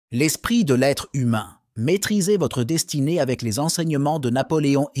L'esprit de l'être humain. Maîtrisez votre destinée avec les enseignements de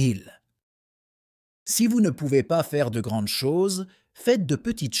Napoleon Hill. Si vous ne pouvez pas faire de grandes choses, faites de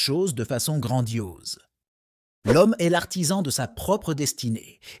petites choses de façon grandiose. L'homme est l'artisan de sa propre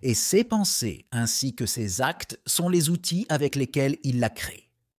destinée, et ses pensées ainsi que ses actes sont les outils avec lesquels il la crée.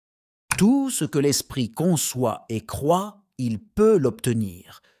 Tout ce que l'esprit conçoit et croit, il peut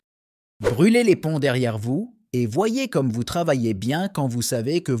l'obtenir. Brûlez les ponts derrière vous et voyez comme vous travaillez bien quand vous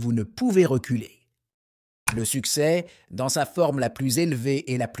savez que vous ne pouvez reculer. Le succès, dans sa forme la plus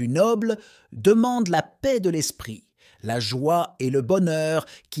élevée et la plus noble, demande la paix de l'esprit, la joie et le bonheur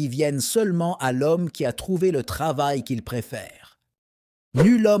qui viennent seulement à l'homme qui a trouvé le travail qu'il préfère.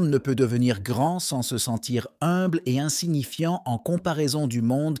 Nul homme ne peut devenir grand sans se sentir humble et insignifiant en comparaison du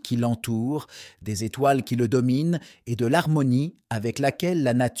monde qui l'entoure, des étoiles qui le dominent et de l'harmonie avec laquelle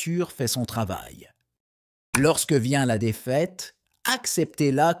la nature fait son travail. Lorsque vient la défaite,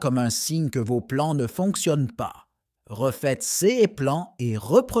 acceptez-la comme un signe que vos plans ne fonctionnent pas. Refaites ces plans et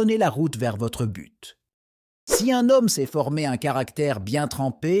reprenez la route vers votre but. Si un homme s'est formé un caractère bien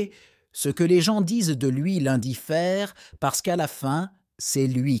trempé, ce que les gens disent de lui l'indiffère parce qu'à la fin, c'est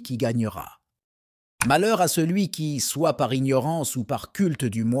lui qui gagnera. Malheur à celui qui, soit par ignorance ou par culte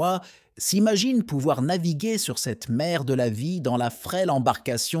du moi, s'imagine pouvoir naviguer sur cette mer de la vie dans la frêle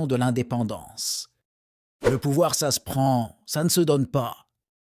embarcation de l'indépendance. Le pouvoir, ça se prend, ça ne se donne pas.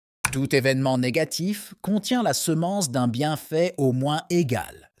 Tout événement négatif contient la semence d'un bienfait au moins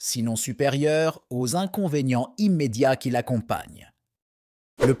égal, sinon supérieur, aux inconvénients immédiats qui l'accompagnent.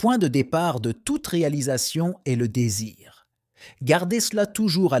 Le point de départ de toute réalisation est le désir. Gardez cela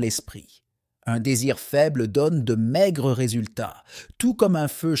toujours à l'esprit. Un désir faible donne de maigres résultats, tout comme un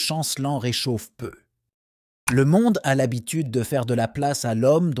feu chancelant réchauffe peu. Le monde a l'habitude de faire de la place à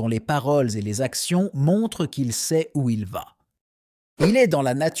l'homme dont les paroles et les actions montrent qu'il sait où il va. Il est dans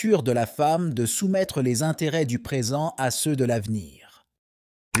la nature de la femme de soumettre les intérêts du présent à ceux de l'avenir.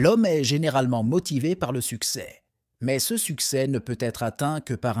 L'homme est généralement motivé par le succès, mais ce succès ne peut être atteint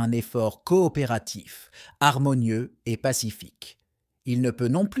que par un effort coopératif, harmonieux et pacifique. Il ne peut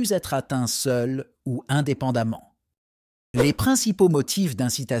non plus être atteint seul ou indépendamment. Les principaux motifs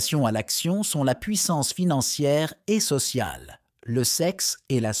d'incitation à l'action sont la puissance financière et sociale, le sexe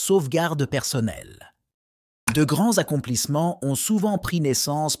et la sauvegarde personnelle. De grands accomplissements ont souvent pris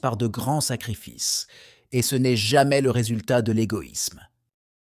naissance par de grands sacrifices, et ce n'est jamais le résultat de l'égoïsme.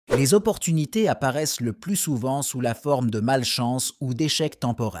 Les opportunités apparaissent le plus souvent sous la forme de malchance ou d'échecs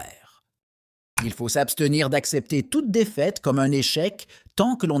temporaires. Il faut s'abstenir d'accepter toute défaite comme un échec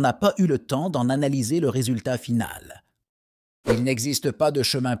tant que l'on n'a pas eu le temps d'en analyser le résultat final. Il n'existe pas de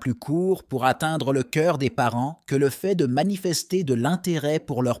chemin plus court pour atteindre le cœur des parents que le fait de manifester de l'intérêt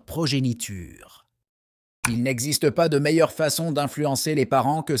pour leur progéniture. Il n'existe pas de meilleure façon d'influencer les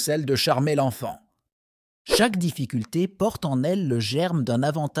parents que celle de charmer l'enfant. Chaque difficulté porte en elle le germe d'un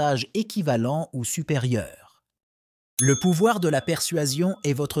avantage équivalent ou supérieur. Le pouvoir de la persuasion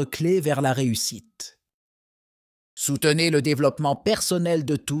est votre clé vers la réussite. Soutenez le développement personnel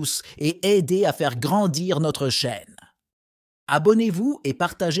de tous et aidez à faire grandir notre chaîne. Abonnez-vous et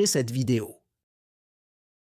partagez cette vidéo.